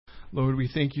Lord, we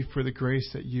thank you for the grace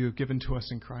that you have given to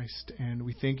us in Christ, and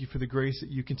we thank you for the grace that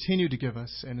you continue to give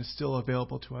us and is still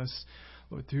available to us,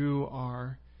 Lord, through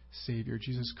our Savior,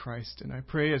 Jesus Christ. And I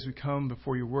pray as we come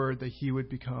before your word that he would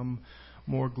become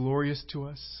more glorious to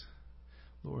us,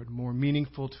 Lord, more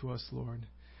meaningful to us, Lord.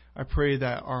 I pray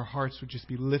that our hearts would just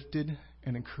be lifted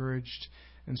and encouraged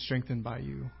and strengthened by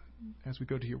you as we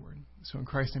go to your word. So in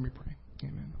Christ's name we pray.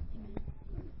 Amen.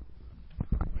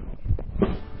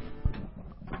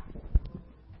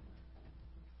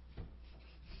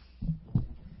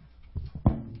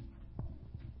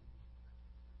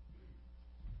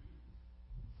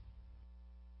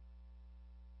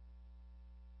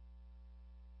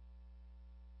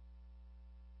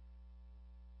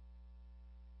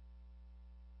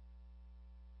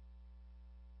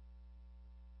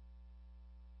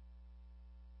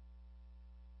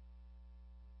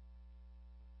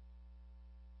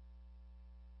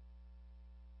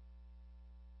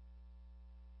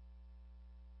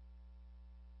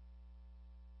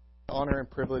 Honor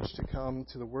and privilege to come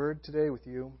to the Word today with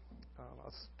you. I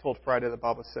was told Friday that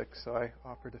Bob was sick, so I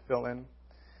offered to fill in.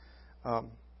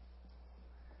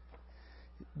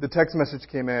 The text message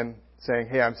came in saying,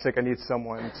 "Hey, I'm sick. I need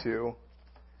someone to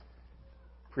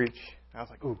preach." And I was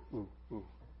like, ooh.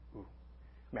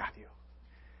 Matthew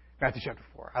chapter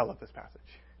 4. I love this passage.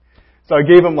 So I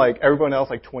gave him, like everyone else,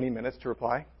 like 20 minutes to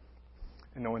reply,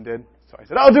 and no one did. So I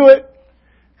said, I'll do it,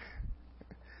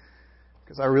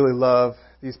 because I really love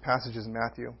these passages in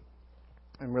Matthew.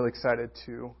 I'm really excited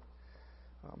to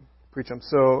preach them.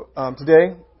 So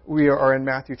today we are in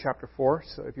Matthew chapter 4.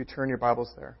 So if you turn your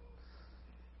Bibles there.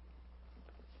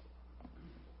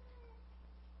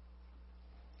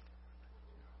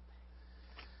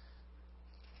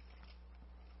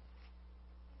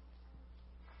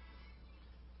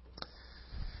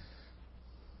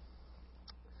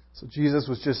 So Jesus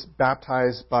was just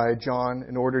baptized by John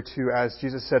in order to, as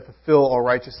Jesus said, fulfill all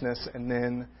righteousness. And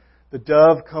then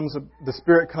the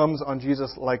Spirit comes on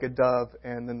Jesus like a dove.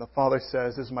 And then the Father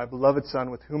says, "This is my beloved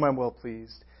Son with whom I'm well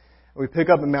pleased." And we pick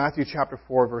up in Matthew chapter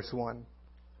 4, verse 1,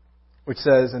 which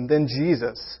says, "And then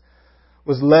Jesus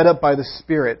was led up by the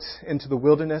Spirit into the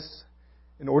wilderness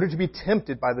in order to be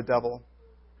tempted by the devil.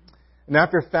 And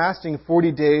after fasting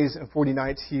 40 days and 40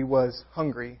 nights, he was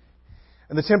hungry.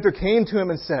 And the tempter came to him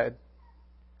and said,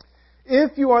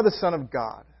 'If you are the Son of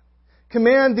God,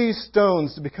 command these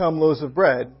stones to become loaves of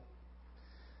bread.'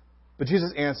 But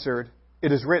Jesus answered,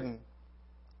 'It is written,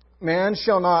 man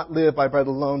shall not live by bread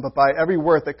alone, but by every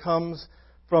word that comes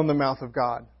from the mouth of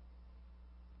God.'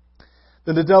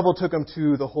 Then the devil took him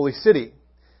to the holy city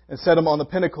and set him on the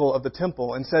pinnacle of the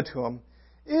temple and said to him,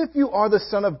 'If you are the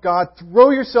Son of God,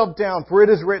 throw yourself down, for it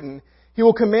is written, he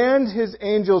will command his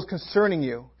angels concerning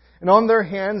you. And on their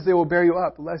hands they will bear you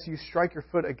up, lest you strike your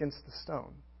foot against the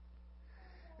stone.'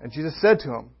 And Jesus said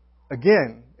to him,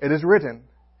 'Again, it is written,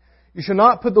 you shall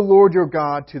not put the Lord your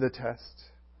God to the test.'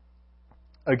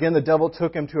 Again the devil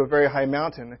took him to a very high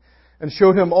mountain and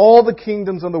showed him all the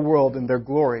kingdoms of the world and their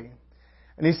glory.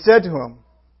 And he said to him,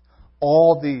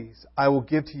 'All these I will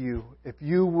give to you if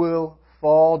you will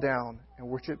fall down and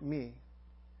worship me.'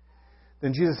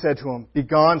 Then Jesus said to him,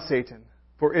 'Begone, Satan,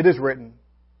 for it is written,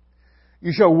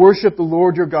 you shall worship the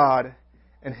Lord your God,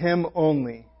 and him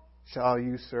only shall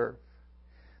you serve.'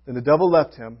 Then the devil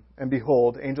left him, and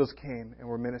behold, angels came and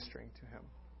were ministering to him."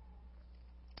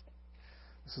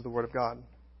 This is the word of God.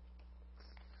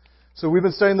 So we've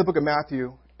been studying the book of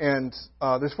Matthew, and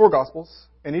there's 4 Gospels,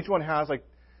 and each one has like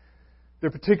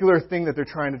their particular thing that they're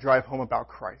trying to drive home about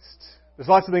Christ. There's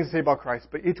lots of things to say about Christ,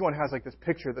 but each one has like this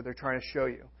picture that they're trying to show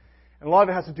you. And a lot of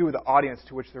it has to do with the audience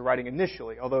to which they're writing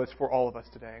initially, although it's for all of us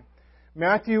today.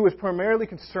 Matthew was primarily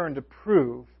concerned to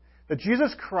prove that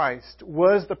Jesus Christ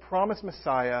was the promised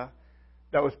Messiah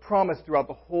that was promised throughout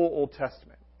the whole Old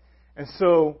Testament. And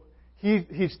so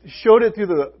he showed it through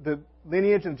the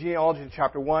lineage and genealogy in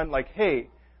chapter 1, like, hey,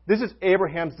 this is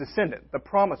Abraham's descendant, the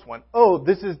promised one. Oh,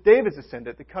 this is David's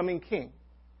descendant, the coming king.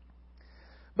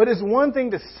 But it's one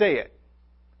thing to say it.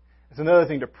 It's another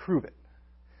thing to prove it.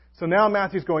 So now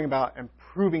Matthew's going about and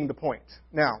proving the point.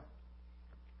 Now,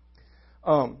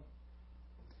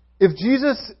 if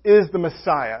Jesus is the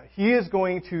Messiah, he is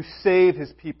going to save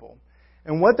his people.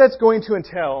 And what that's going to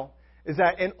entail is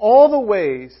that in all the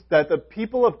ways that the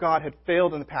people of God had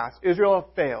failed in the past, Israel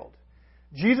had failed,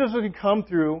 Jesus would come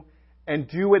through and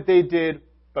do what they did,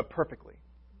 but perfectly.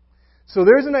 So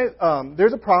there's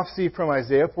a prophecy from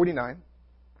Isaiah 49,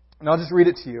 and I'll just read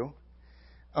it to you,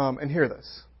 and hear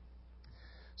this.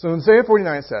 So in Isaiah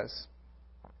 49 it says,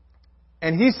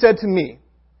 "And he said to me,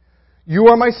 you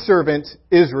are my servant,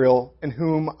 Israel, in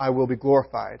whom I will be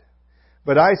glorified.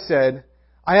 But I said,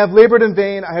 I have labored in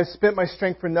vain. I have spent my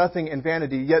strength for nothing in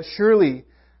vanity. Yet surely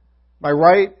my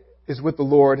right is with the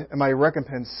Lord, and my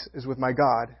recompense is with my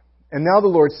God. And now the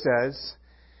Lord says,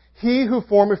 He who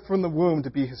formed me from the womb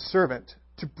to be His servant,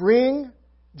 to bring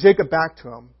Jacob back to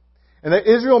Him, and that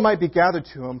Israel might be gathered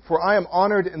to Him, for I am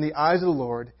honored in the eyes of the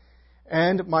Lord,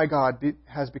 and my God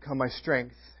has become my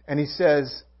strength. And He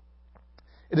says,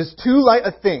 It is too light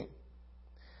a thing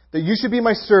that you should be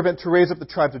my servant to raise up the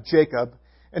tribes of Jacob,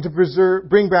 and to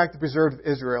bring back the preserved of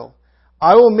Israel.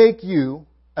 I will make you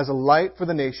as a light for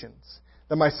the nations,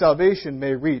 that my salvation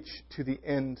may reach to the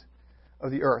end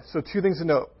of the earth. So 2 things to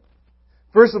note.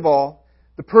 First of all,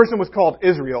 the person was called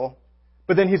Israel,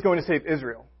 but then He's going to save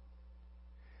Israel.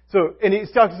 So, and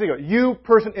He's talking to you,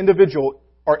 person, individual,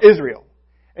 are Israel.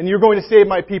 And you're going to save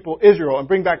my people Israel and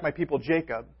bring back my people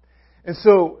Jacob. And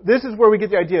so this is where we get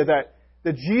the idea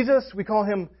that Jesus, we call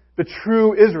Him the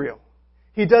true Israel.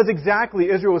 He does exactly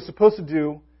Israel was supposed to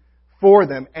do for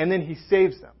them, and then He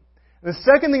saves them. And the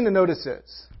second thing to notice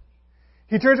is,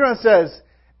 He turns around and says,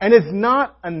 and it's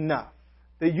not enough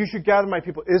that you should gather my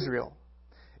people Israel.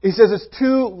 He says it's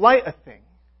too light a thing.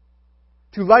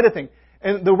 Too light a thing.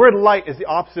 And the word light is the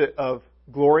opposite of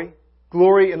glory.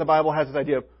 Glory in the Bible has this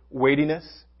idea of weightiness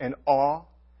and awe.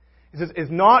 He says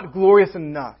it's not glorious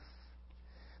enough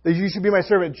that you should be my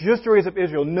servant just to raise up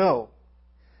Israel. No.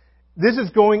 This is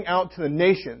going out to the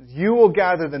nations. You will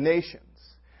gather the nations.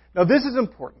 Now this is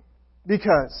important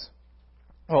because,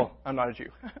 I'm not a Jew.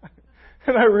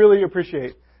 And I really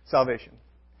appreciate salvation.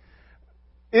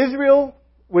 Israel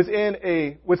was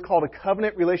in what's called a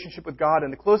covenant relationship with God,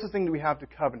 and the closest thing that we have to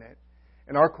covenant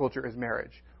in our culture is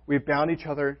marriage. We've bound each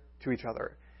other to each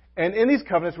other. And in these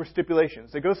covenants were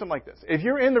stipulations. They go something like this. If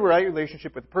you're in the right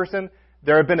relationship with the person,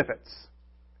 there are benefits.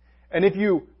 And if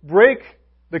you break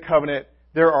the covenant,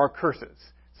 there are curses.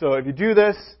 So if you do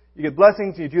this, you get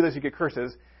blessings. If you do this, you get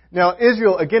curses. Now,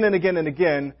 Israel, again and again and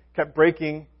again, kept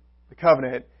breaking the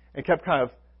covenant and kept kind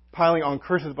of piling on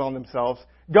curses upon themselves.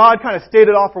 God kind of stayed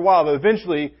it off for a while, but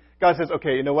eventually God says,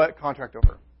 okay, you know what? Contract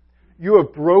over. You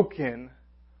have broken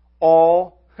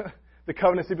all the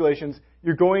covenant stipulations.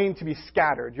 You're going to be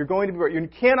scattered. You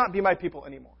cannot be my people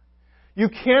anymore. You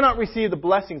cannot receive the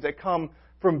blessings that come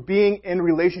from being in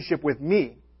relationship with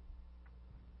me.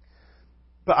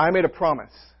 But I made a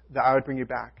promise that I would bring you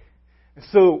back. And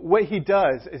so what He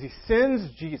does is He sends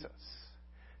Jesus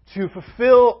to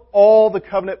fulfill all the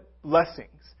covenant blessings.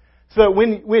 So that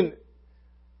when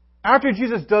after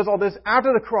Jesus does all this,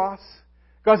 after the cross,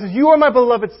 God says, you are my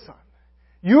beloved Son.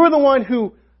 You are the one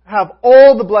who have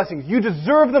all the blessings. You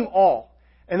deserve them all.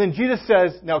 And then Jesus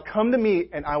says, now come to me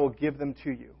and I will give them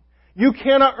to you. You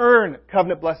cannot earn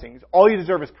covenant blessings. All you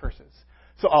deserve is curses.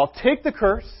 So I'll take the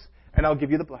curse and I'll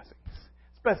give you the blessings.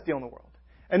 It's the best deal in the world.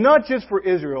 And not just for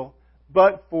Israel,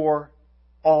 but for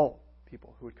all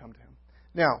people who would come to Him.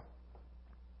 Now,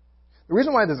 the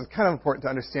reason why this is kind of important to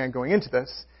understand going into this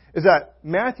is that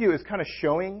Matthew is kind of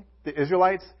showing the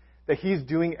Israelites that he's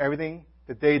doing everything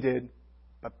that they did,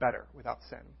 but better, without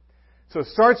sin. So it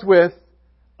starts with,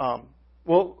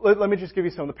 let me just give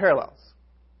you some of the parallels.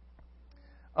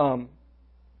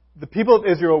 The people of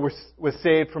Israel was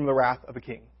saved from the wrath of a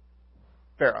king,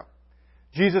 Pharaoh.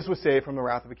 Jesus was saved from the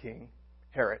wrath of a king,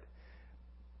 Herod.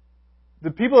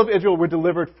 The people of Israel were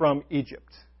delivered from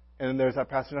Egypt. And then there's that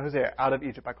passage in Hosea, out of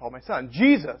Egypt I called my son.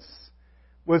 Jesus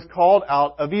was called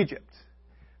out of Egypt.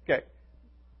 Okay.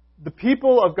 The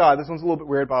people of God, this one's a little bit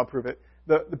weird, but I'll prove it.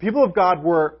 The people of God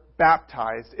were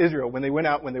baptized, Israel, when they went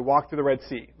out, when they walked through the Red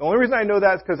Sea. The only reason I know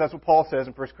that is because that's what Paul says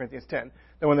in 1 Corinthians 10.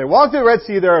 That when they walked through the Red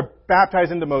Sea, they were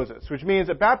baptized into Moses, which means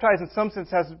that baptized in some sense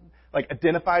has,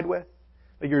 identified with.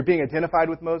 Like you're being identified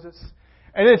with Moses.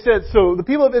 And it says, so the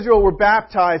people of Israel were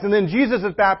baptized, and then Jesus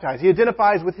is baptized. He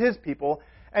identifies with His people.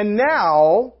 And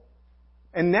now,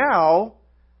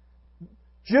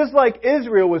 just like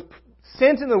Israel was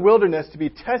sent in the wilderness to be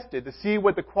tested to see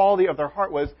what the quality of their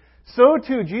heart was, so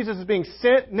too Jesus is being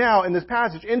sent now in this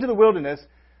passage into the wilderness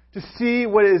to see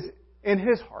what is in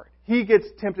His heart. He gets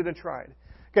tempted and tried.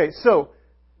 Okay, so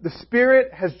the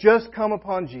Spirit has just come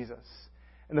upon Jesus.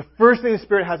 And the first thing the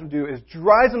Spirit has him do is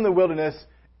drives him in the wilderness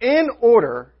in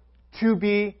order to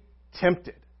be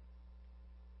tempted.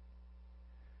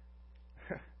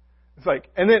 It's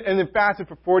and then fasted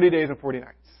for 40 days and 40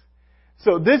 nights.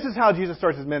 So this is how Jesus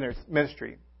starts His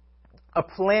ministry. A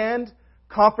planned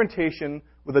confrontation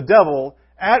with the devil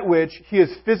at which He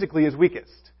is physically his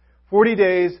weakest. 40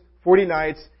 days, 40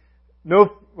 nights, no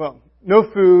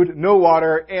food, no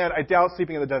water, and I doubt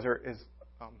sleeping in the desert is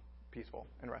peaceful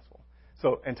and restful.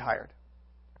 And tired.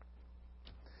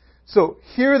 So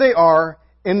here they are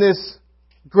in this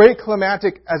great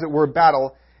climactic, as it were,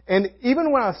 battle. And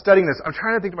even when I was studying this, I'm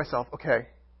trying to think to myself, okay,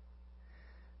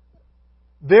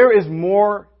 there is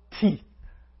more teeth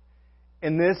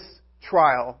in this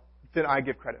trial than I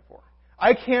give credit for.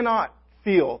 I cannot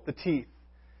feel the teeth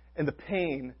and the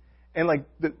pain and like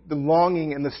the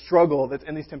longing and the struggle that's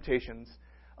in these temptations.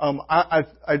 I've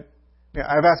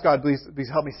asked God, please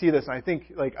help me see this, and I think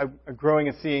like I'm growing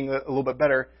and seeing a little bit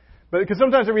better. But because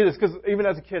sometimes I read this, because even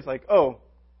as a kid, it's like, oh,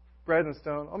 bread and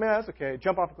stone. Oh man, that's okay.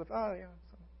 Jump off a cliff. Oh yeah.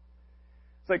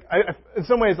 It's like in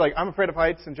some ways, like I'm afraid of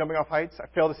heights and jumping off heights. I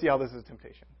fail to see how this is a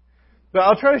temptation. But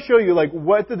I'll try to show you like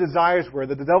what the desires were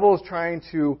that the devil is trying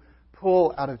to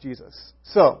pull out of Jesus.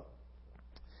 So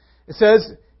it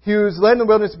says he was led in the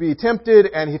wilderness to be tempted,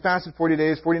 and he fasted 40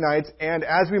 days, 40 nights, and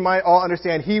as we might all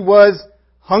understand, he was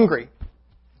hungry.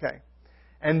 Okay,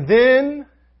 and then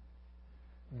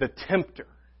the tempter,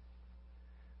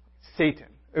 Satan.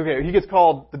 Okay, he gets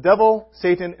called the devil,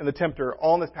 Satan, and the tempter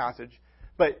all in this passage.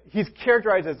 But he's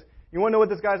characterized as, you want to know what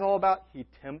this guy's all about? He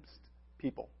tempts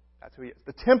people. That's who he is.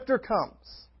 The tempter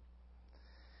comes.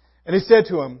 And he said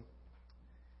to him,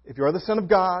 if you are the Son of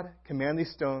God, command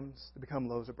these stones to become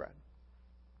loaves of bread.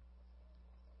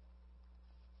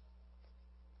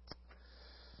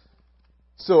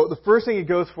 So the first thing he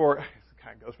goes for,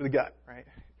 kind of goes for the gut, right?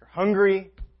 You're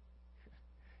hungry.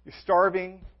 You're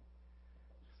starving.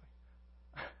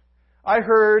 I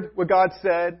heard what God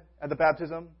said at the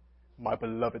baptism, my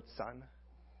beloved Son.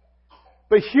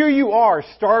 But here you are,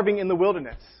 starving in the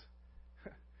wilderness.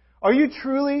 Are you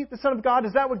truly the Son of God?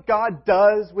 Is that what God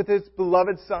does with His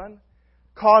beloved Son?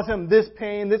 Cause Him this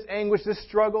pain, this anguish, this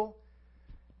struggle?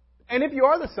 And if you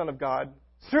are the Son of God,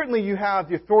 certainly you have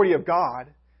the authority of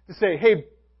God to say, hey,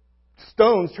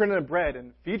 stones turn into bread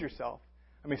and feed yourself.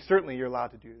 I mean, certainly you're allowed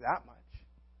to do that much.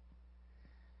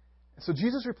 And so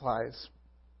Jesus replies,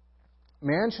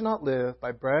 man shall not live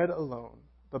by bread alone,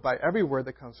 but by every word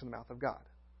that comes from the mouth of God.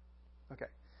 Okay.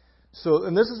 So,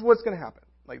 and this is what's going to happen.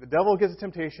 Like the devil gets a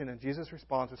temptation and Jesus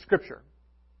responds with Scripture.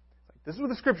 Like, this is what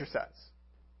the Scripture says.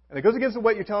 And it goes against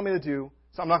what you're telling me to do,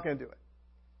 so I'm not going to do it.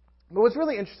 But what's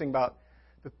really interesting about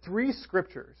the three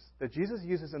Scriptures that Jesus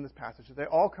uses in this passage is they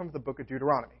all come from the book of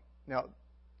Deuteronomy. Now,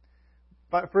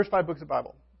 first 5 books of the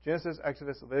Bible, Genesis,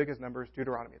 Exodus, Leviticus, Numbers,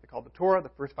 Deuteronomy. They're called the Torah,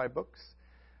 the first 5 books.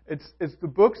 It's the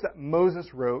books that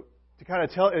Moses wrote to kind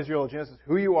of tell Israel, Genesis,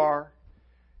 who you are.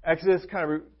 Exodus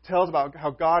kind of tells about how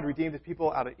God redeemed His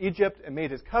people out of Egypt and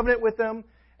made His covenant with them,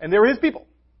 and they were His people.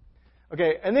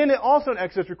 Okay, and then it also in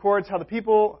Exodus records how the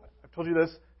people, I've told you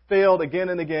this, failed again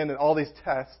and again in all these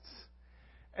tests.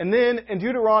 And then in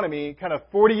Deuteronomy, kind of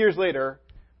 40 years later,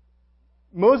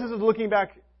 Moses is looking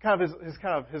back, kind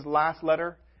of his last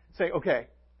letter, saying, okay,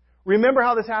 remember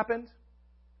how this happened?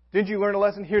 Did you learn a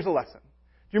lesson? Here's a lesson.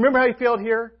 Do you remember how you failed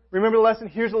here? Remember the lesson?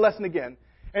 Here's a lesson again.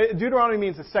 And Deuteronomy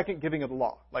means the second giving of the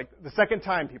law. Like the second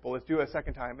time, people, let's do it a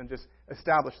second time and just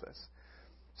establish this.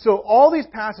 So all these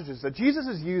passages that Jesus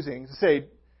is using to say,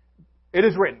 it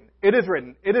is written, it is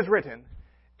written, it is written,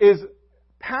 is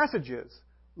passages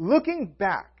looking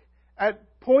back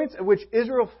at points at which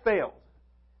Israel failed.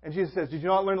 And Jesus says, did you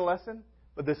not learn a lesson?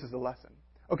 But this is the lesson.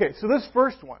 Okay, so this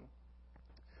first one.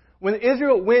 When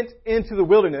Israel went into the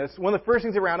wilderness, one of the first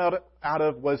things they ran out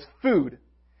of was food.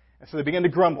 And so they began to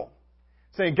grumble,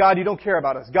 saying, God, you don't care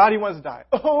about us. God, you want us to die.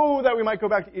 Oh, that we might go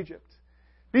back to Egypt.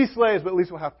 Be slaves, but at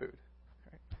least we'll have food.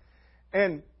 Okay.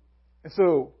 And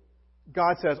so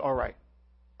God says, all right,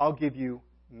 I'll give you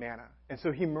manna. And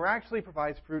so He miraculously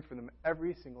provides food for them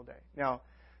every single day. Now,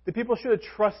 the people should have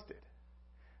trusted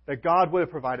that God would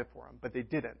have provided for them, but they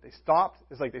didn't. They stopped.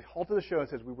 It's like they halted the show and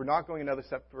says, we're not going another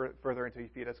step further until you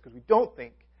feed us because we don't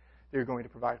think they're going to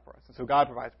provide for us. And so God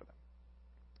provides for them.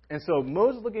 And so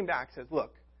Moses, looking back, says,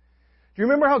 look, do you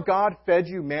remember how God fed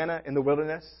you manna in the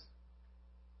wilderness?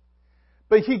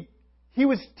 But he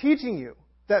was teaching you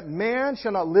that man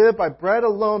shall not live by bread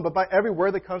alone, but by every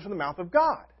word that comes from the mouth of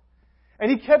God. And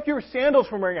He kept your sandals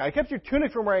from wearing out. He kept your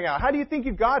tunic from wearing out. How do you think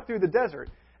you got through the desert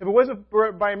if it wasn't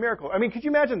by a miracle? I mean, could you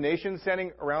imagine nations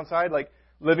standing around side, like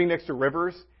living next to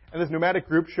rivers, and this nomadic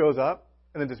group shows up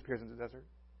and then disappears in the desert?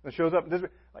 And it shows up and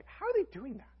disappears. Like, how are they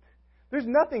doing that? There's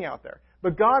nothing out there.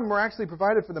 But God miraculously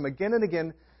provided for them again and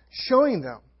again, showing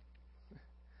them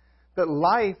that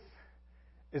life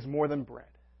is more than bread,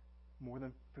 more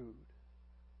than food.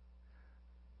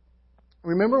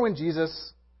 Remember when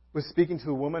Jesus was speaking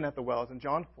to a woman at the wells in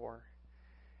John 4,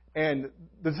 and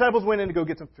the disciples went in to go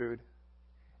get some food,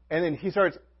 and then He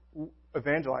starts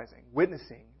evangelizing,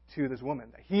 witnessing to this woman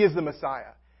that He is the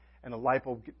Messiah, and the light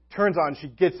bulb turns on, she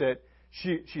gets it,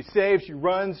 she's saved, she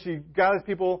runs, she gathers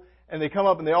people, and they come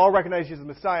up and they all recognize she's the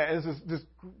Messiah. And it's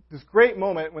this great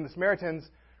moment when the Samaritans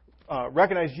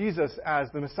recognize Jesus as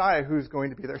the Messiah who's going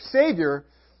to be their Savior.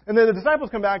 And then the disciples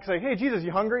come back and say, hey, Jesus,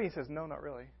 you hungry? He says, no, not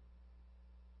really.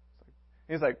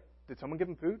 He's like, did someone give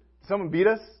him food? Did someone beat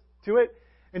us to it?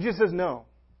 And Jesus says, no.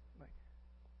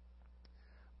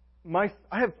 I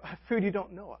have food you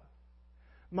don't know of.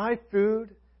 My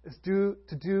food is to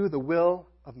do the will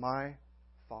of my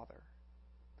Father.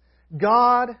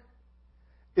 God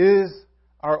is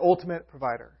our ultimate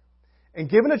provider. And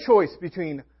given a choice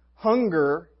between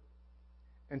hunger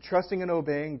and trusting and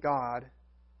obeying God,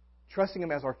 trusting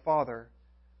Him as our Father,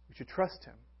 we should trust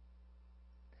Him.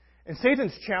 And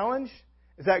Satan's challenge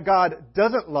is that God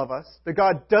doesn't love us, that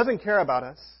God doesn't care about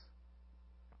us.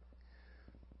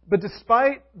 But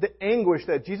despite the anguish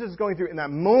that Jesus is going through in that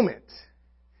moment,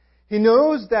 He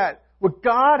knows that what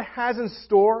God has in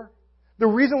store, the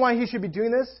reason why He should be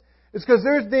doing this, is because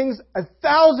there's things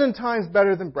 1,000 times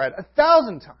better than bread.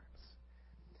 1,000 times.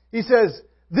 He says,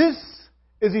 this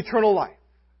is eternal life.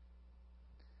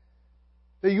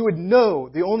 That you would know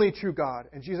the only true God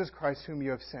and Jesus Christ whom you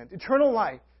have sent. Eternal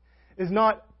life is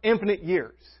not infinite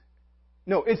years.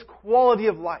 No, it's quality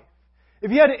of life.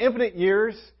 If you had infinite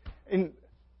years and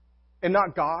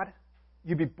not God,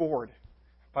 you'd be bored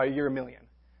by a year a million.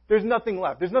 There's nothing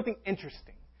left. There's nothing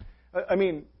interesting. I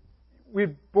mean,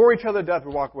 we'd bore each other to death,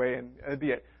 we'd walk away, and that'd be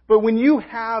it. But when you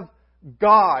have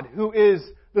God, who is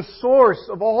the source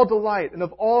of all delight and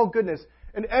of all goodness,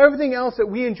 and everything else that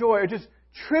we enjoy are just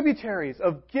tributaries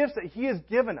of gifts that He has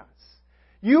given us.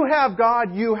 You have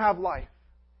God, you have life.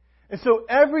 And so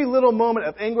every little moment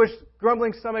of anguish,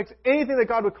 grumbling stomachs, anything that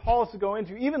God would call us to go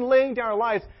into, even laying down our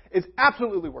lives, is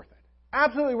absolutely worth it.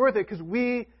 Absolutely worth it because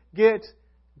we get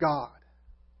God.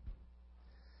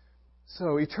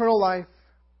 So eternal life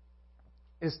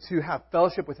is to have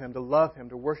fellowship with Him, to love Him,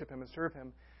 to worship Him, and serve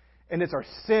Him. And it's our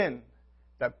sin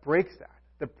that breaks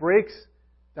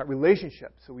that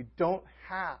relationship, so we don't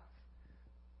have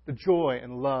the joy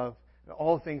and love and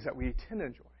all the things that we tend to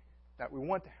enjoy, that we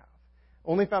want to have.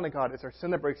 Only found in God. It's our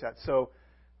sin that breaks that. So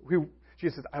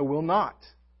Jesus says, I will not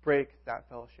break that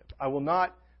fellowship. I will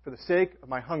not, for the sake of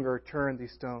my hunger, turn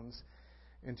these stones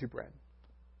into bread.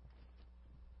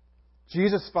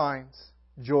 Jesus finds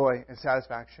joy and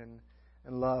satisfaction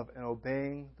and love in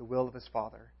obeying the will of His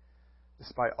Father,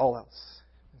 despite all else.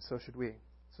 And so should we.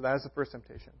 So that is the first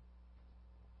temptation.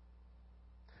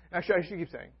 Actually, I should keep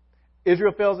saying,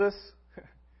 Israel fails this,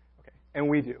 okay, and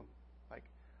we do. Like,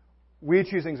 we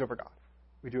choose things over God.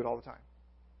 We do it all the time.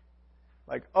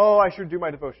 Like, oh, I should do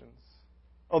my devotions.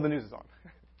 Oh, the news is on.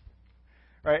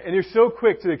 Right? And you're so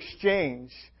quick to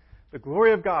exchange the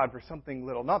glory of God for something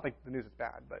little. Not like the news is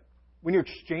bad, but when you're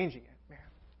exchanging it, man.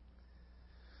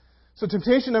 So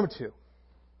temptation number 2.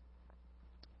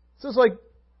 So it's like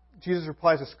Jesus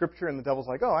replies to Scripture, and the devil's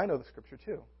like, oh, I know the Scripture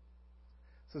too.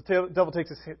 So the devil takes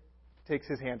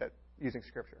his hand at using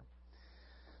Scripture.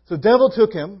 So the devil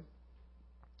took him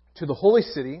to the holy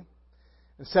city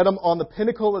and set him on the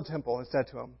pinnacle of the temple and said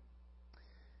to him,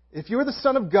 if you are the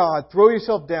Son of God, throw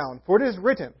yourself down, for it is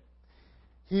written,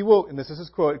 He will, and this is his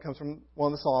quote, it comes from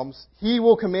one of the Psalms, He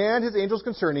will command His angels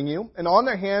concerning you, and on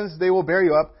their hands they will bear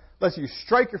you up, lest you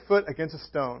strike your foot against a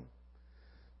stone.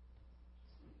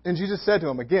 And Jesus said to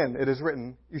him, again, it is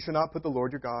written, you shall not put the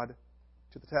Lord your God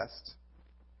to the test.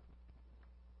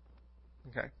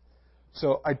 Okay.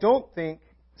 So I don't think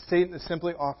Satan is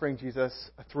simply offering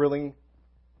Jesus a thrilling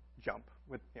jump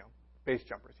with, base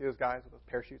jumpers. See those guys with those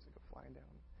parachutes that go flying down?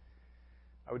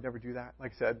 I would never do that.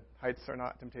 Like I said, heights are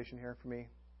not temptation here for me.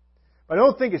 But I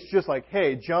don't think it's just like,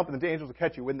 hey, jump and the angels will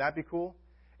catch you. Wouldn't that be cool?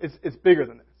 It's bigger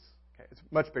than this. Okay, it's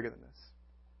much bigger than this.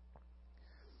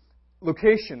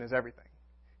 Location is everything.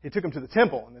 He took him to the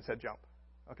temple and then said jump.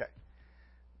 Okay.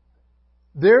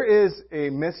 There is a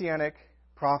messianic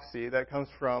prophecy that comes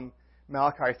from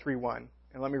Malachi 3:1.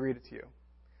 And let me read it to you.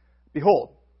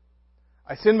 Behold,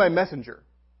 I send my messenger,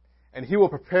 and he will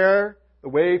prepare the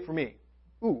way for me.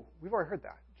 Ooh, we've already heard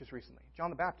that just recently. John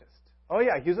the Baptist. Oh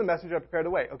yeah, he was a messenger to prepare the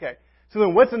way. Okay. So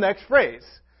then what's the next phrase?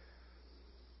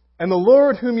 And the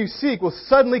Lord whom you seek will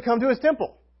suddenly come to His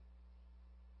temple.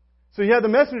 So you have the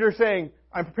messenger saying,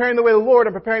 I'm preparing the way of the Lord,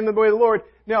 I'm preparing the way of the Lord.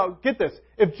 Now, get this.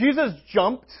 If Jesus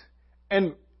jumped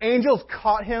and angels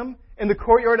caught Him in the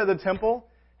courtyard of the temple,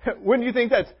 wouldn't you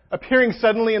think that's appearing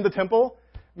suddenly in the temple?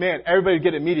 Man, everybody would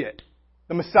get immediate.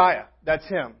 The Messiah, that's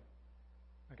Him.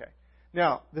 Okay.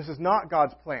 Now, this is not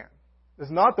God's plan. This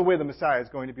is not the way the Messiah is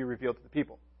going to be revealed to the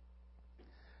people.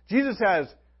 Jesus has,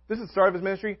 this is the start of His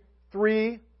ministry,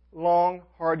 3 long,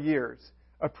 hard years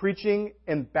of preaching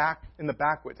in the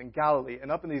backwoods, in Galilee,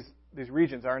 and up in these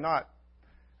regions that are not,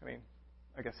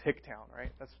 I guess Hicktown,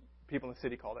 right? That's what people in the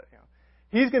city called it.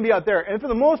 He's going to be out there. And for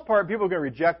the most part, people are going to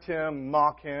reject him,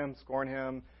 mock him, scorn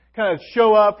him, kind of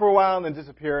show up for a while and then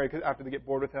disappear after they get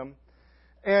bored with him.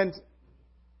 And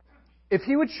if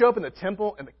he would show up in the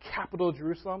temple in the capital of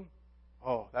Jerusalem,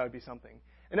 oh, that would be something.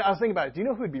 And I was thinking about it. Do you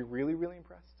know who would be really, really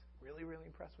impressed? Really, really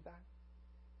impressed with that?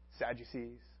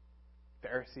 Sadducees,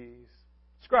 Pharisees,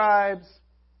 scribes,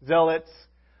 zealots,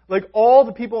 like all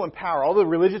the people in power, all the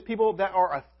religious people that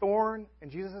are a thorn in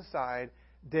Jesus' side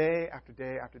day after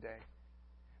day after day.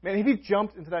 Man, if he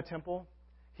jumped into that temple,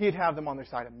 he'd have them on their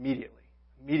side immediately.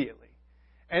 Immediately.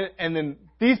 And then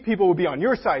these people would be on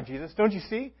your side, Jesus, don't you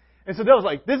see? And so Dale's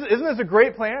like, isn't this a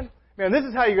great plan? Man, this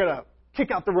is how you're going to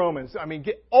kick out the Romans. I mean,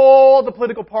 get all the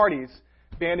political parties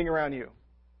banding around you.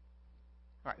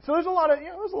 All right, so there's a lot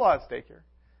at stake here.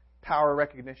 Power,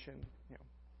 recognition,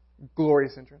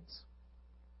 glorious entrance.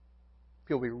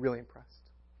 People will be really impressed.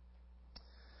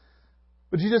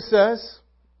 But Jesus says,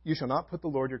 you shall not put the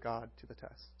Lord your God to the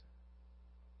test.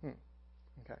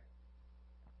 Okay.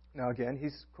 Now again,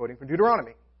 he's quoting from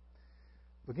Deuteronomy.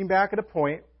 Looking back at a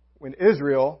point when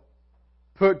Israel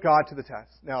put God to the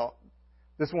test. Now,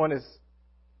 this one is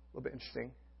a little bit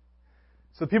interesting.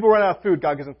 So the people run out of food,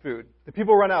 God gives them food. The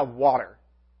people run out of water.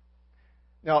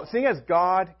 Now, seeing as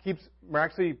God keeps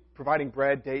miraculously providing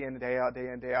bread day in and day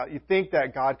out, you'd think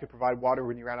that God could provide water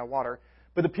when you ran out of water.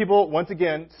 But the people, once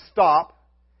again, stop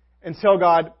and tell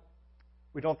God,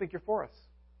 we don't think you're for us.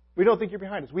 We don't think you're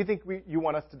behind us. We think you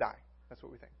want us to die. That's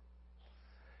what we think.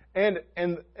 And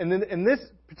then in this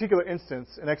particular instance,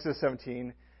 in Exodus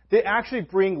 17, they actually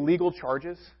bring legal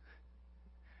charges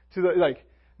to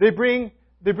they bring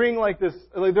like this,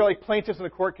 they're like plaintiffs in a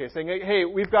court case saying, hey,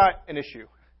 we've got an issue,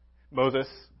 Moses.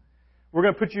 We're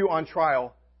going to put you on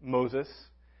trial, Moses.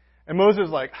 And Moses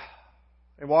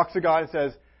and walks to God and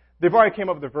says, they've already came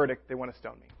up with a verdict. They want to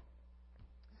stone me.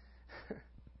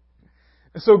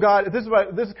 And so God, this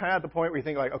is kind of at the point where you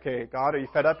think okay, God, are you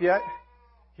fed up yet?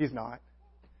 He's not.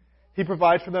 He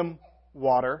provides for them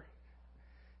water.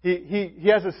 He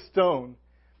has a stone.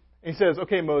 And he says,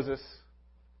 okay, Moses,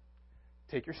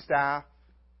 take your staff.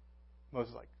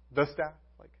 Moses the staff?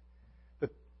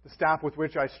 The staff with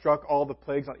which I struck all the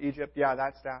plagues on Egypt. Yeah,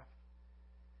 that staff.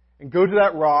 And go to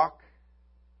that rock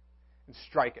and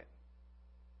strike it.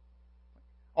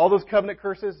 All those covenant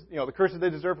curses, the curses they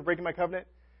deserve for breaking my covenant,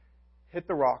 hit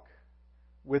the rock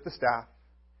with the staff,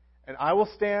 and I will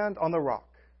stand on the rock.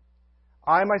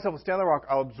 I myself will stand on the rock.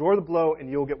 I'll absorb the blow, and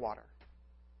you'll get water.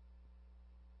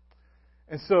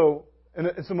 And so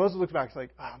Moses looks back. He's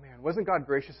like, oh man, wasn't God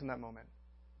gracious in that moment?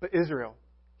 But Israel,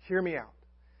 hear me out.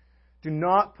 Do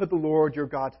not put the Lord your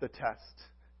God to the test.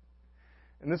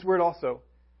 And this word also,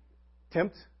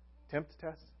 test,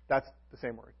 that's the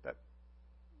same word. That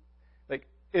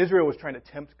Israel was trying to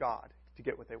tempt God to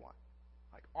get what they want.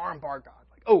 Armbar God.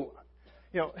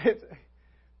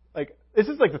 This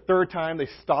is the third time they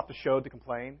stop the show to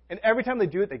complain. And every time they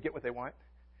do it, they get what they want.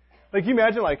 Can you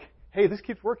imagine, hey, this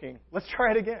keeps working. Let's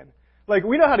try it again.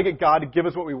 We know how to get God to give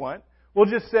us what we want. We'll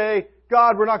just say,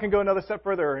 God, we're not going to go another step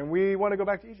further, and we want to go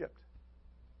back to Egypt.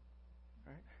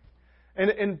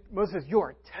 Right? And Moses says, you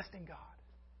are testing God.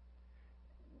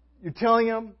 You're telling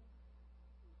him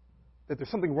that there's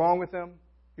something wrong with him.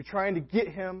 You're trying to get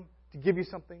him to give you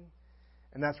something.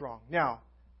 And that's wrong. Now,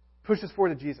 push this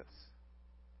forward to Jesus.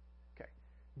 Okay.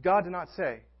 God did not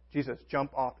say, Jesus,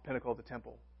 jump off the pinnacle of the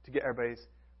temple to get everybody's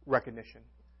recognition.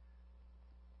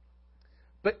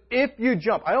 But if you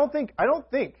jump, I don't think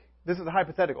this is a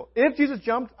hypothetical. If Jesus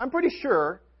jumped, I'm pretty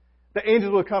sure the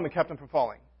angels would have come and kept him from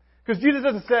falling. Because Jesus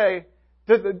doesn't say,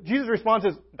 Jesus' response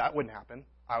is, that wouldn't happen.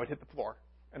 I would hit the floor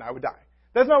and I would die.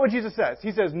 That's not what Jesus says.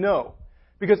 He says, no.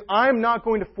 Because I'm not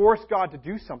going to force God to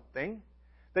do something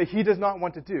that he does not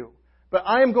want to do. But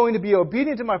I am going to be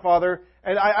obedient to my Father,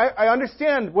 and I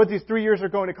understand what these 3 years are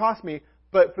going to cost me,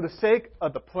 but for the sake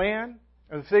of the plan,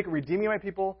 and for the sake of redeeming my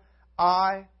people,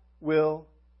 I will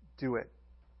do it.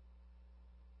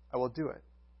 I will do it.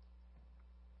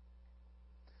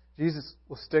 Jesus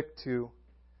will stick to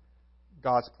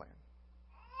God's plan.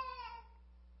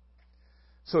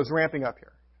 So it's ramping up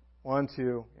here. 1,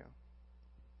 2,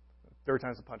 third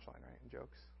time's the punchline, right, in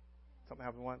jokes. Something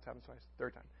happens once, happens twice,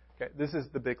 third time. Okay, this is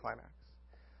the big climax.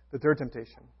 The third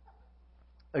temptation.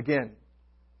 Again,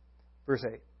 verse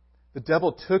 8. The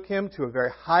devil took him to a very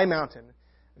high mountain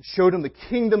and showed him the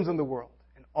kingdoms of the world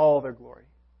and all their glory.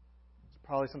 It's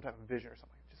probably some type of vision or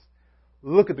something. Just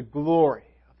look at the glory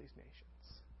of these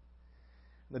nations.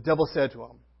 And the devil said to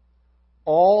him,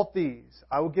 all these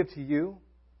I will give to you.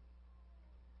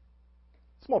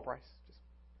 Small price. Just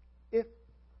if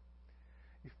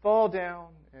you fall down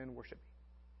and worship me.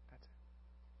 That's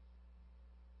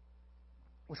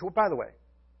Which, by the way,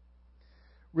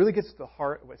 really gets to the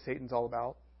heart of what Satan's all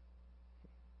about.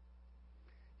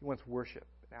 He wants worship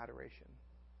and adoration.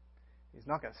 He's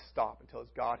not going to stop until it's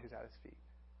God who's at his feet.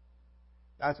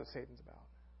 That's what Satan's about.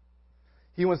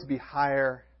 He wants to be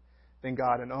higher than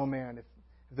God. And oh man, if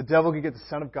the devil could get the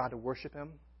Son of God to worship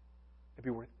him, it'd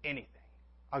be worth anything.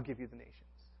 I'll give you the nations.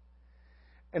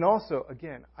 And also,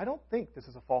 again, I don't think this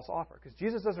is a false offer, because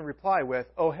Jesus doesn't reply with,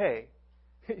 oh hey,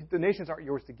 the nations aren't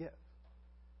yours to give.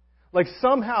 Like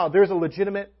somehow there's a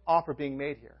legitimate offer being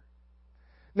made here.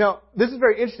 Now, this is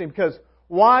very interesting, because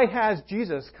why has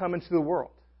Jesus come into the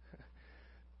world?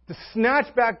 To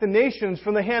snatch back the nations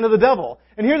from the hand of the devil.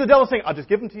 And here the devil saying, I'll just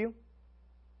give them to you.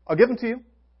 I'll give them to you.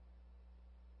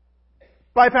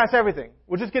 Bypass everything.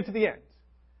 We'll just get to the end.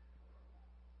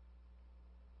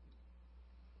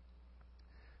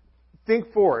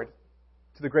 Think forward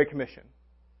to the Great Commission.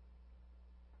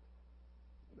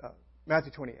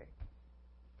 Matthew 28.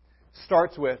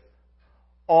 Starts with,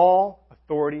 all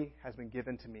authority has been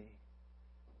given to me.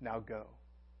 Now go.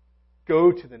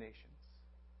 Go to the nations.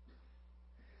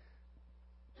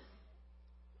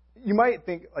 You might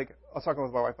think, like, I was talking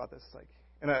with my wife about this, like,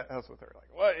 and I was with her,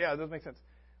 like, what? Yeah, it doesn't make sense.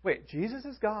 Wait, Jesus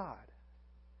is God.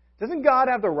 Doesn't God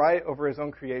have the right over his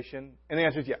own creation? And the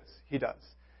answer is yes, he does.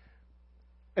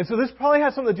 And so this probably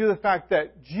has something to do with the fact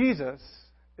that Jesus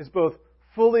is both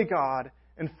fully God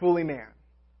and fully man.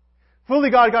 Fully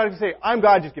God, God can say, I'm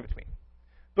God, just give it to me.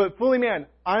 But fully man,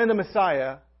 I am the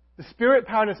Messiah, the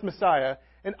Spirit-powered Messiah,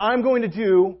 and I'm going to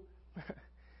do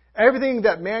everything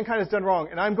that mankind has done wrong,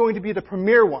 and I'm going to be the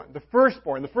premier one, the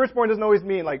firstborn. The firstborn doesn't always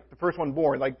mean like the first one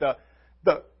born, like the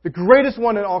greatest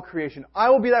one in all creation. I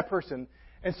will be that person.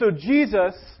 And so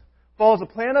Jesus follows the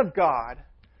plan of God.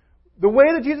 The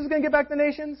way that Jesus is going to get back the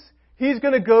nations, he's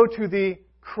going to go to the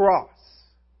cross.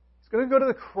 He's going to go to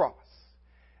the cross.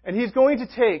 And he's going to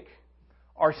take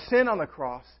our sin on the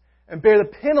cross and bear the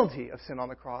penalty of sin on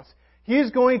the cross. He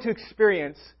is going to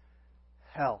experience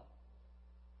hell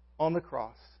on the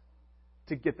cross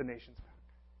to get the nations back.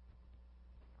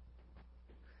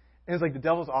 And it's like the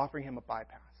devil's offering him a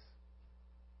bypass.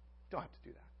 Don't have to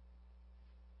do that.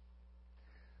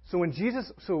 So when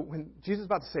Jesus is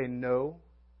about to say no,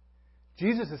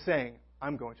 Jesus is saying,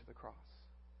 I'm going to the cross.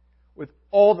 With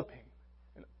all the pain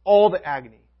and all the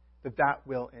agony that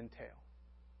will entail.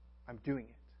 I'm doing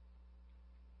it.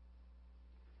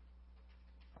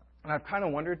 And I've kind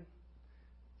of wondered,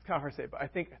 it's kind of hard to say, but I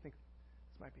think this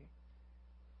might be.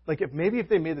 Like if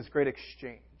they made this great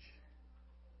exchange,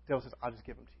 the devil says, I'll just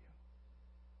give them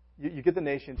to you. You get the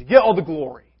nations, you get all the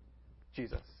glory,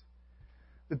 Jesus.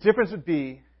 The difference would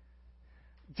be,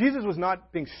 Jesus was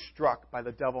not being struck by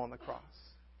the devil on the cross.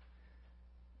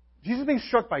 Jesus was being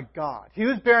struck by God. He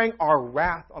was bearing our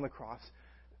wrath on the cross.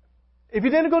 If he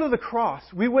didn't go to the cross,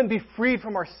 we wouldn't be freed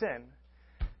from our sin.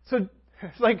 So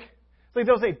it's like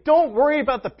they'll say, don't worry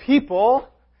about the people.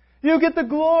 You get the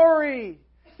glory.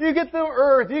 You get the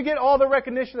earth. You get all the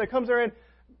recognition that comes therein.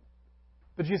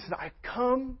 But Jesus said, I've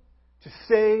come to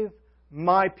save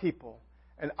my people,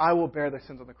 and I will bear their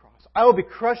sins on the cross. I will be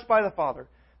crushed by the Father,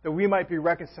 that we might be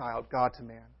reconciled, God to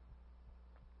man.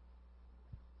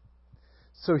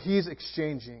 So he's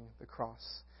exchanging the cross.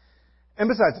 And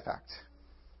besides the fact,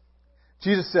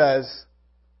 Jesus says,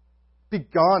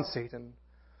 begone, Satan,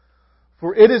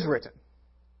 for it is written,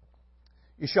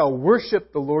 you shall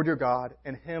worship the Lord your God,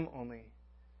 and him only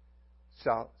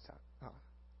shall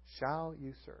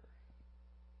you serve.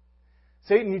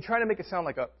 Satan, you're trying to make it sound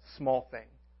like a small thing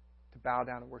to bow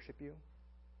down and worship you.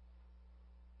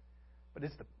 But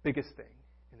it's the biggest thing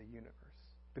in the universe.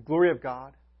 The glory of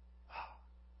God.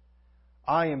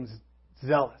 I am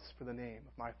zealous for the name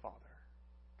of my Father,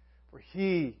 for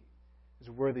he is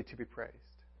worthy to be praised.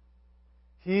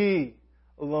 He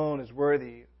alone is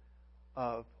worthy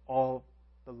of all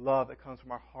the love that comes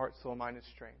from our heart, soul, mind, and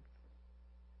strength.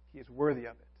 He is worthy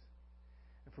of it.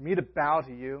 And for me to bow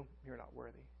to you, you're not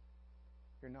worthy.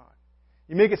 You're not.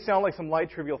 You make it sound like some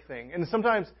light, trivial thing. And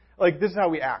sometimes, like, this is how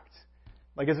we act.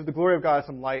 Like as if the glory of God is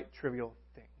some light, trivial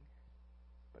thing.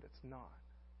 But it's not.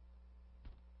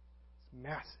 It's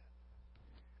massive.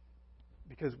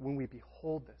 Because when we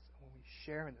behold this, when we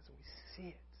share in this, when we see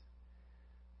it,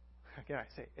 again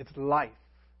I say, it's life,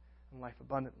 and life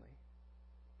abundantly.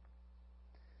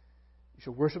 You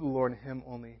shall worship the Lord, and him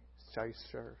only shall you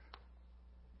serve.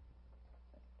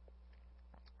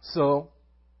 So,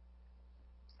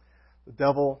 the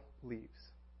devil leaves.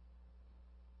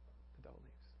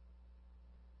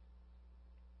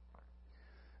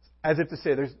 As if to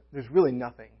say, there's really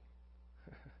nothing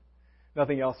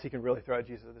else he can really throw at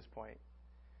Jesus at this point.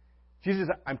 Jesus,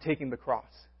 I'm taking the cross,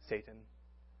 Satan.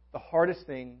 The hardest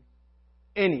thing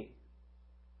anybody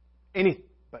has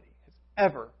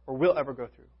ever or will ever go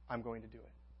through, I'm going to do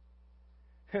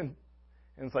it. And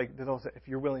it's like, if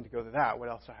you're willing to go to that, what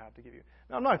else do I have to give you?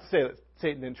 Now, I'm not to say that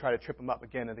Satan didn't try to trip him up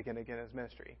again and again and again in his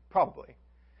ministry. Probably.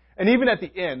 And even at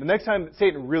the end, the next time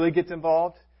Satan really gets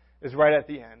involved is right at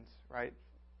the end, right?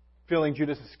 Filling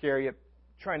Judas Iscariot,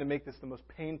 trying to make this the most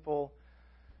painful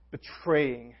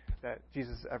betraying that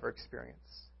Jesus has ever experienced.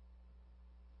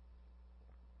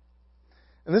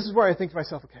 And this is where I think to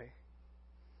myself, okay,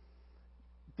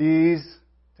 these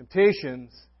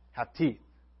temptations have teeth.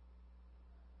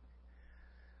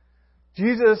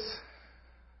 Jesus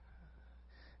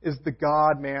is the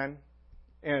God-man,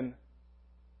 and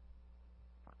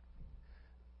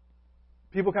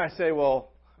people kind of say,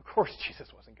 well, of course Jesus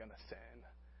wasn't going to sin.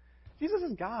 Jesus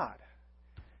is God.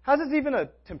 How's this even a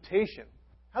temptation?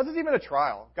 How's this even a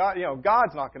trial?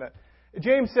 God's not going to...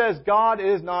 James says God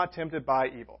is not tempted by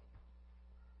evil.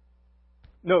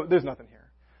 No, there's nothing here.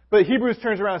 But Hebrews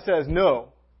turns around and says,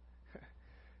 no.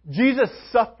 Jesus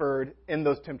suffered in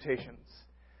those temptations.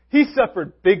 He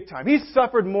suffered big time. He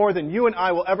suffered more than you and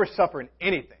I will ever suffer in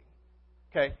anything.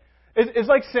 Okay? It's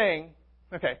like saying,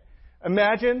 okay,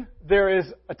 imagine there is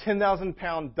a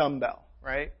 10,000-pound dumbbell,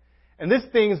 right? And this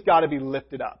thing's got to be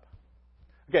lifted up.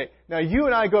 Okay, now you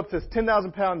and I go up to this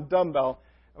 10,000-pound dumbbell,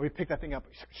 and we pick that thing up,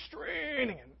 and we start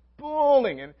straining and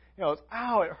pulling, and it's,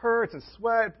 ow, it hurts, and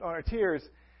sweat on our tears.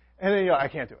 And then I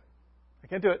can't do it. I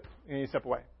can't do it. And you step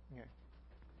away. Okay.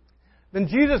 Then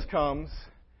Jesus comes,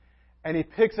 and he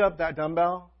picks up that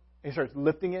dumbbell, and he starts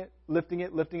lifting it.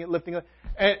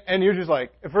 And you're just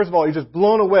like, first of all, you're just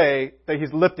blown away that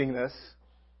he's lifting this.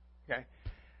 Okay.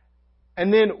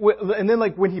 And then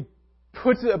like when he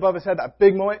puts it above his head, that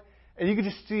big moment, and you can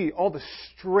just see all the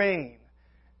strain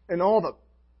and all the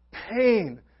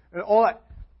pain and all that.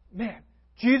 Man,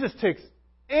 Jesus takes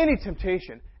any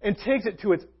temptation and takes it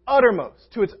to its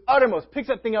uttermost, picks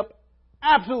that thing up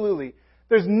absolutely.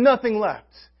 There's nothing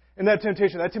left in that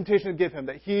temptation to give him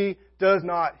that he does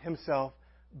not himself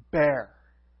bear,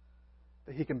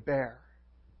 that he can bear.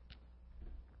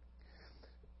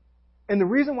 And the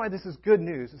reason why this is good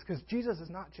news is because Jesus is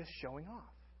not just showing off,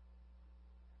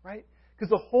 right? Because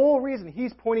the whole reason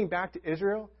he's pointing back to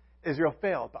Israel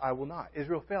failed, but I will not.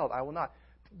 Israel failed, I will not.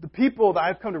 The people that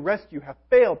I've come to rescue have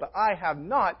failed, but I have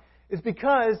not, is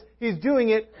because he's doing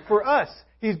it for us.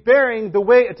 He's bearing the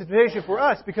weight of temptation for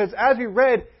us, because as we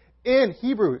read in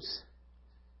Hebrews,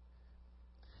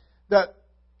 that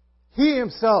he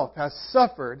himself has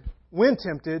suffered when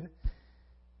tempted,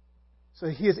 so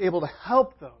he is able to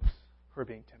help those who are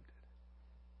being tempted.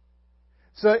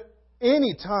 So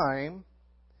any time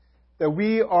that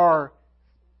we are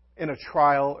in a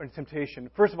trial or in temptation,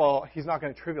 first of all, he's not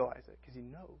going to trivialize it because he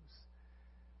knows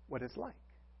what it's like.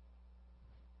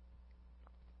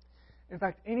 In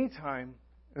fact, anytime,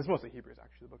 it's mostly Hebrews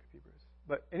actually, the book of Hebrews,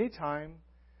 but anytime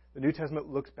the New Testament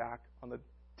looks back on the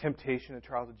temptation and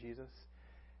trials of Jesus,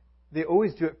 they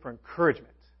always do it for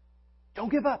encouragement. Don't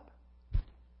give up.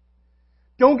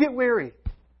 Don't get weary.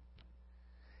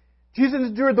 Jesus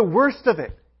endured the worst of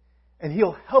it, and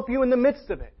he'll help you in the midst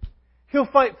of it. He'll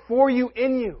fight for you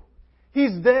in you.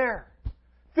 He's there.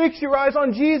 Fix your eyes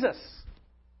on Jesus.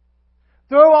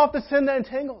 Throw off the sin that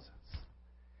entangles us.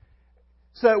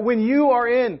 So that when you are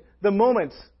in the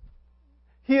moments,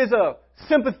 he is a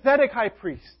sympathetic high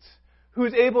priest who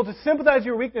is able to sympathize with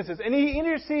your weaknesses, and he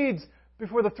intercedes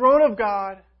before the throne of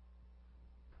God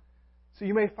so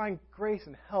you may find grace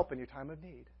and help in your time of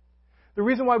need. The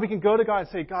reason why we can go to God and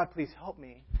say, God, please help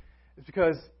me, is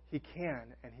because he can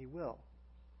and he will.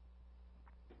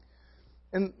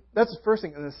 And that's the first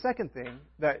thing. And the second thing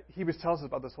that Hebrews tells us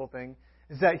about this whole thing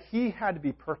is that he had to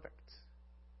be perfect.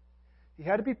 He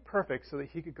had to be perfect so that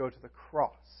he could go to the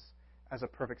cross as a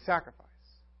perfect sacrifice.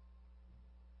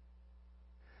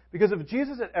 Because if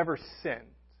Jesus had ever sinned,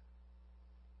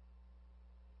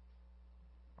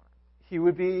 he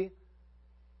would be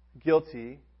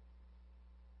guilty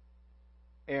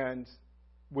and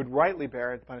would rightly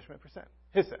bear the punishment for sin,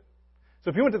 his sin. So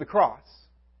if he went to the cross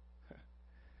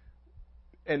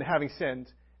and having sinned,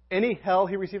 any hell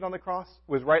he received on the cross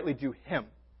was rightly due him.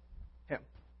 Okay.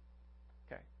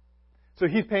 So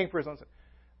he's paying for his own sin.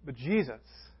 But Jesus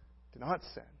did not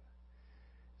sin.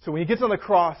 So when he gets on the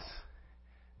cross,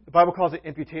 the Bible calls it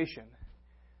imputation.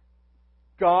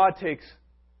 God takes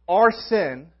our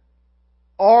sin,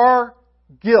 our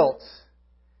guilt,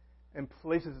 and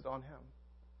places it on him.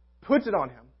 Puts it on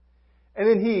him. And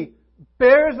then he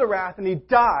bears the wrath and he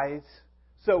dies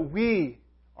so we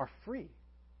are free.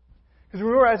 Because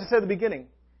remember, as I said at the beginning,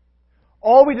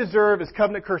 all we deserve is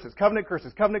covenant curses, covenant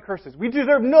curses, covenant curses. We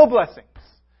deserve no blessings.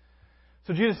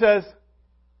 So Jesus says,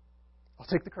 I'll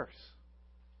take the curse.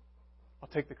 I'll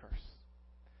take the curse.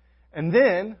 And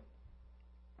then,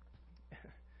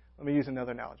 let me use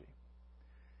another analogy.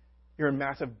 You're in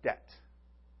massive debt.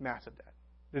 Massive debt.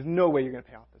 There's no way you're going to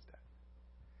pay off this debt.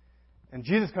 And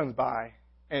Jesus comes by,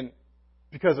 and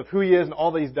because of who he is and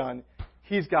all that he's done,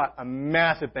 he's got a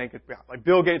massive bank account. Like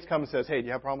Bill Gates comes and says, hey, do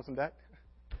you have a problem with some debt?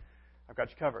 I've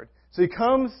got you covered. So he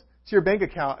comes to your bank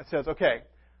account and says, okay,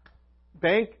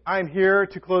 bank, I'm here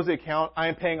to close the account. I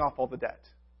am paying off all the debt.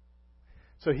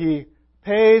 So he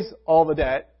pays all the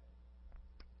debt.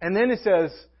 And then it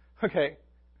says, okay,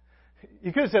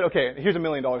 you could have said, okay, here's $1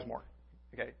 million more.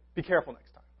 Okay, be careful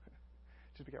next time.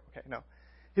 Just be careful. Okay, no.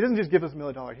 He doesn't just give us $1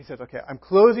 million. He says, okay, I'm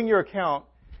closing your account,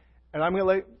 and I'm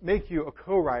going to make you a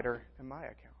co-writer in my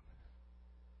account.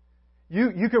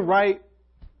 You can write,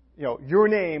 your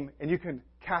name, and you can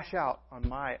cash out on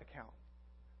my account.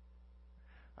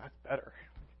 That's better.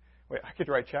 Wait, I could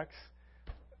write checks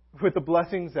with the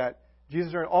blessings that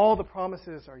Jesus earned. All the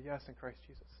promises are yes in Christ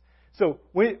Jesus. So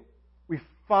we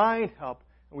find help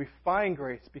and we find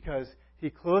grace because he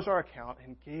closed our account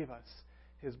and gave us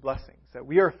his blessings. That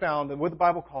we are found in what the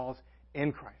Bible calls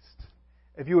in Christ.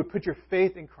 If you would put your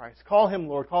faith in Christ, call him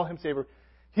Lord, call him Savior.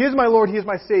 He is my Lord, he is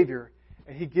my Savior,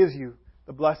 and he gives you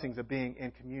the blessings of being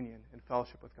in communion and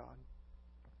fellowship with God.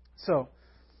 So,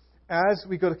 as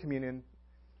we go to communion,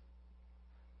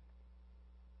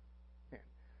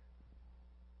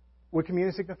 what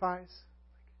communion signifies?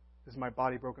 This is my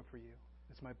body broken for you.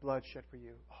 This is my blood shed for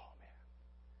you. Oh, man.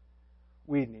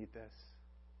 We need this.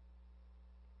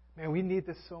 Man, we need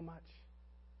this so much.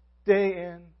 Day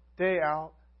in, day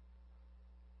out.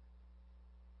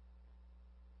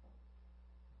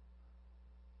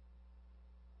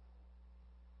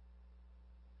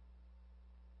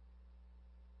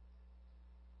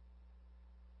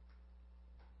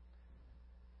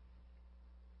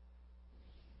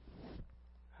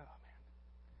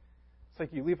 It's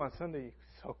like you leave on Sunday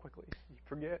so quickly. You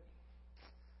forget.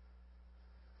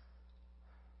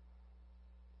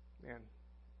 Man.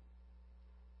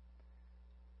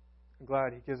 I'm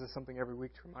glad he gives us something every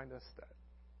week to remind us that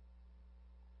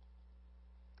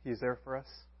he's there for us.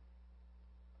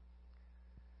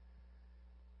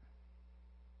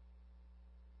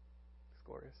 It's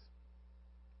glorious.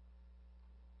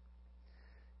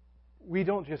 We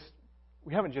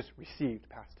haven't just received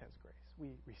past tense grace.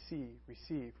 We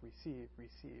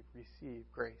receive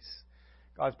grace.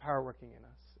 God's power working in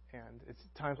us. And it's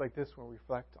times like this when we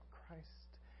reflect on Christ.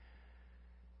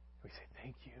 We say,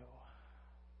 thank you.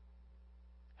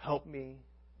 Help me.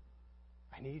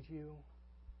 I need you.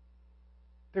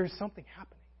 There's something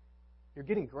happening. You're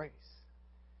getting grace.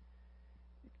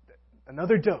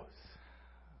 Another dose.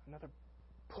 Another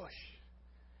push.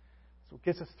 So it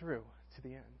gets us through to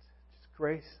the end. Just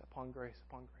grace upon grace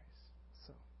upon grace.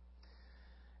 So,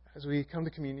 as we come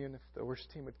to communion, if the worship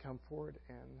team would come forward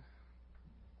and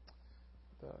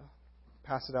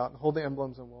pass it out and hold the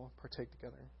emblems, and we'll partake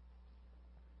together.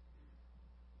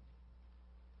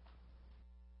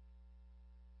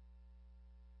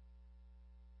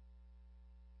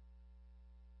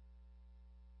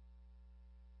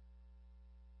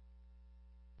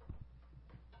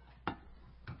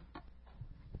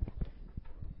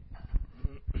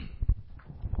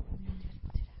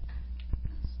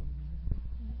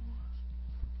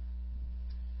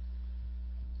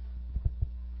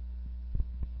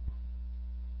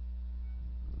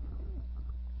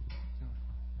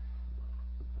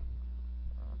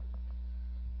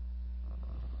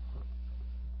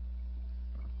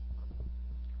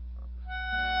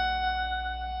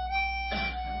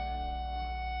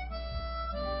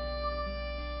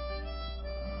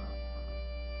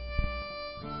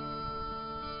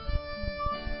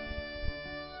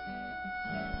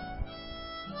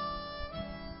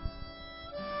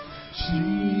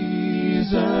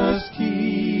 Jesus,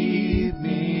 keep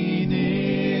me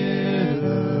near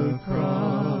the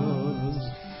cross,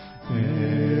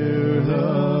 near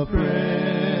the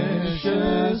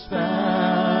precious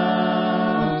fountain,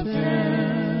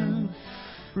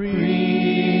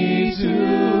 free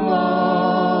to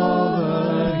all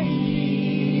the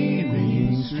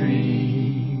healing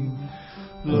stream,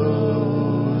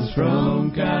 flows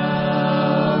from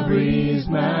Calvary's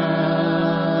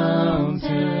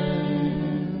mountain.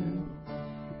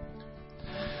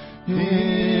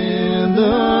 In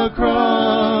the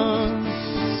cross,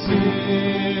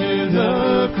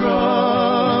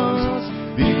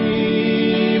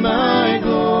 be my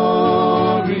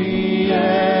glory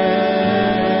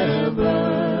ever,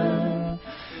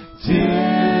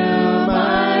 till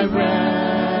my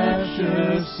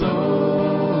raptured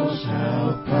soul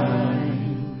shall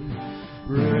find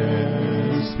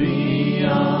rest beyond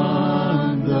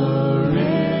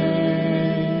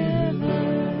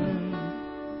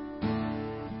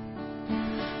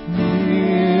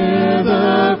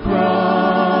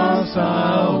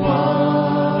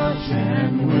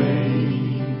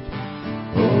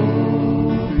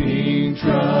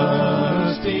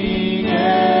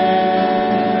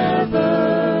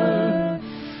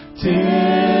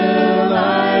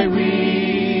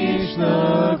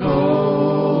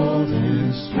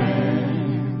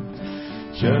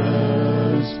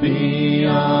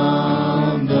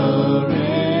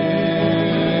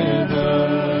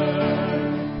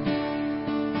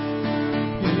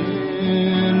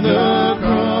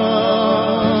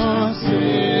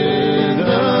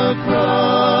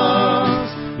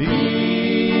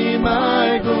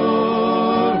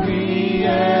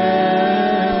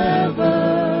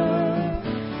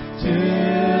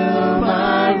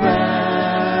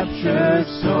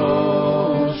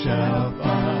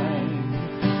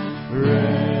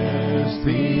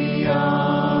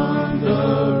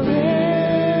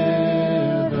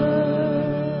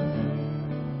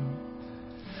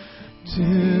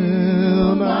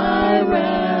till my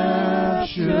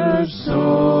raptured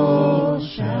soul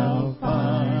shall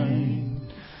find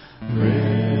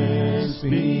rest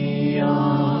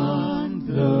beyond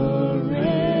the river.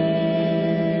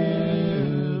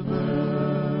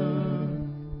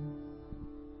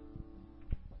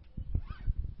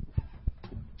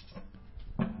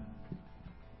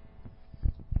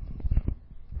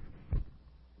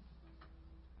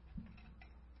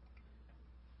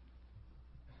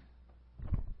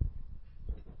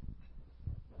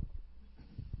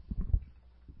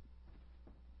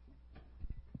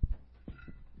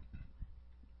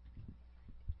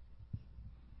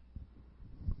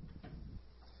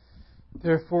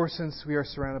 Therefore, since we are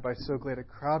surrounded by so great a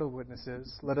crowd of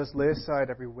witnesses, let us lay aside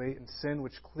every weight and sin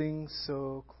which clings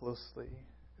so closely.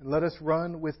 And let us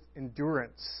run with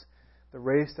endurance the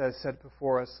race that is set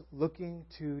before us, looking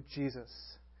to Jesus,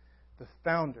 the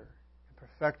founder and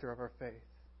perfecter of our faith,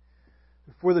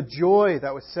 who for the joy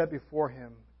that was set before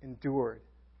him endured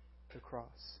the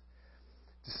cross,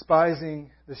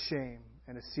 despising the shame,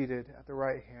 and is seated at the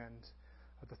right hand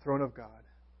of the throne of God.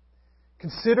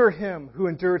 Consider him who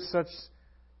endured such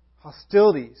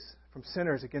hostilities from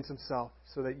sinners against himself,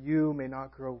 so that you may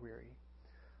not grow weary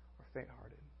or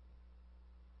faint-hearted.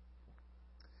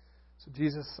 So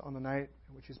Jesus, on the night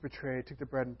in which he was betrayed, took the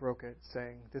bread and broke it,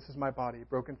 saying, "This is my body,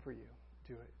 broken for you.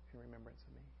 Do it in remembrance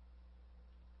of me."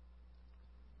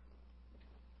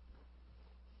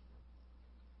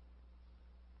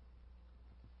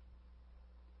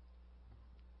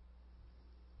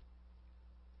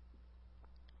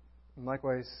 And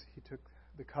likewise, he took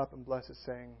the cup and blessed it,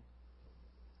 saying,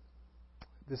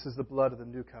 "This is the blood of the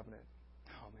new covenant."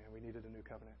 Oh man, we needed a new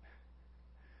covenant.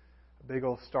 A big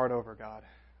old start over, God.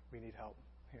 We need help.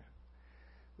 Yeah.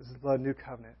 This is the blood of the new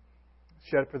covenant,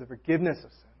 shed for the forgiveness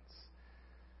of sins.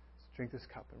 So drink this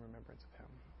cup in remembrance of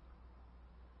him.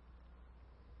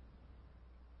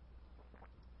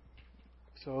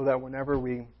 So that whenever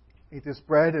we eat this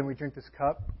bread and we drink this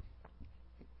cup,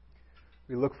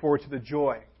 we look forward to the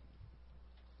joy.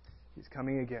 He's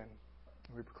coming again,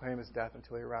 and we proclaim his death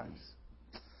until he arrives.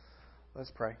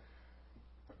 Let's pray.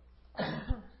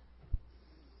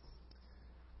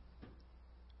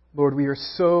 Lord, we are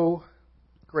so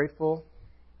grateful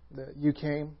that you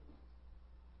came.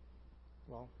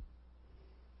 Well,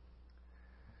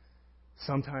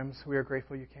 sometimes we are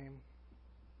grateful you came.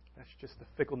 That's just the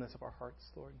fickleness of our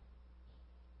hearts, Lord.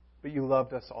 But you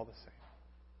loved us all the same.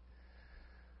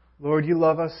 Lord, you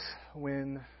love us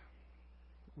when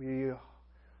we are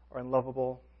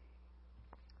unlovable.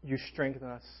 You strengthen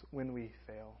us when we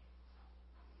fail.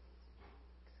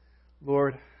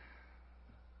 Lord,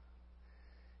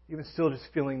 even still just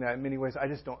feeling that in many ways, I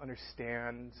just don't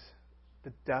understand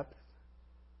the depth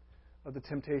of the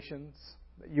temptations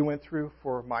that you went through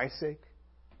for my sake.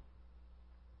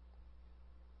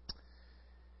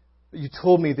 But you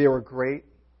told me they were great,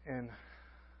 and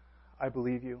I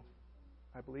believe you.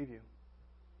 I believe you.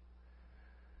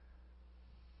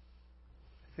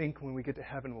 I think when we get to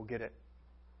heaven, we'll get it.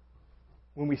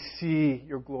 When we see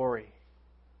your glory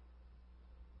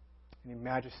and your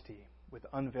majesty with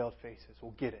unveiled faces,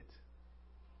 we'll get it.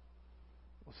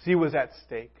 We'll see what's at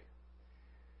stake.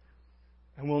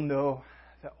 And we'll know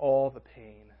that all the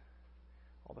pain,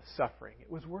 all the suffering, it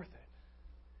was worth it.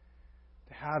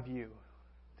 To have you,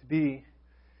 to be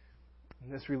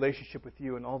in this relationship with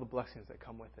you and all the blessings that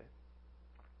come with it.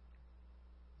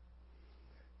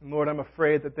 And Lord, I'm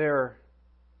afraid that there are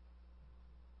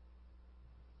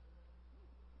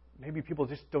maybe people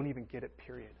just don't even get it,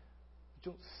 period.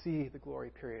 Don't see the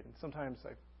glory, period. And sometimes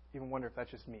I even wonder if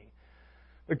that's just me.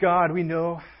 But God, we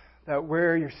know that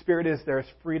where your Spirit is, there is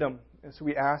freedom. And so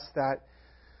we ask that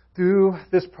through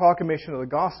this proclamation of the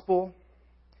gospel,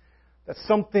 that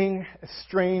something as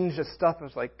strange as stuff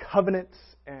as like covenants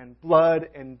and blood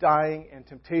and dying and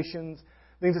temptations,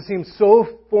 things that seem so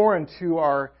foreign to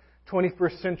our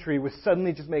 21st century, would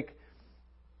suddenly just make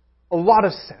a lot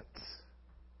of sense.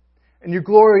 And your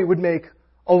glory would make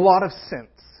a lot of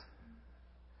sense.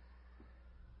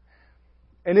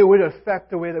 And it would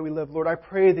affect the way that we live. Lord, I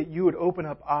pray that you would open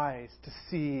up eyes to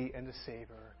see and to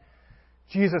savor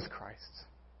Jesus Christ.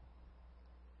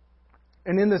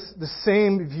 And in the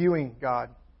same viewing,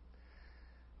 God,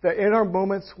 that in our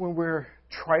moments when we're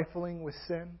trifling with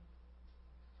sin,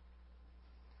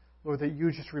 Lord, that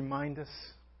you just remind us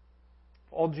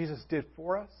of all Jesus did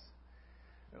for us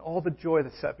and all the joy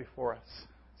that's set before us,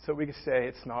 so we can say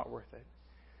it's not worth it.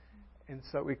 And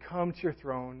so we come to your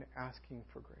throne asking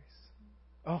for grace.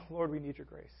 Oh, Lord, we need your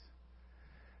grace.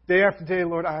 Day after day,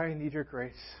 Lord, I need your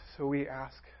grace. So we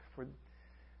ask for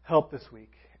help this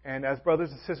week. And as brothers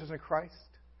and sisters in Christ,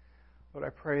 Lord, I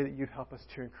pray that you'd help us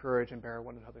to encourage and bear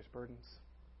one another's burdens.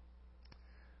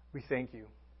 We thank you.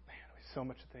 Man, we have so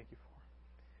much to thank you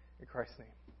for. In Christ's name,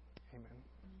 amen.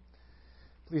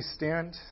 Please stand.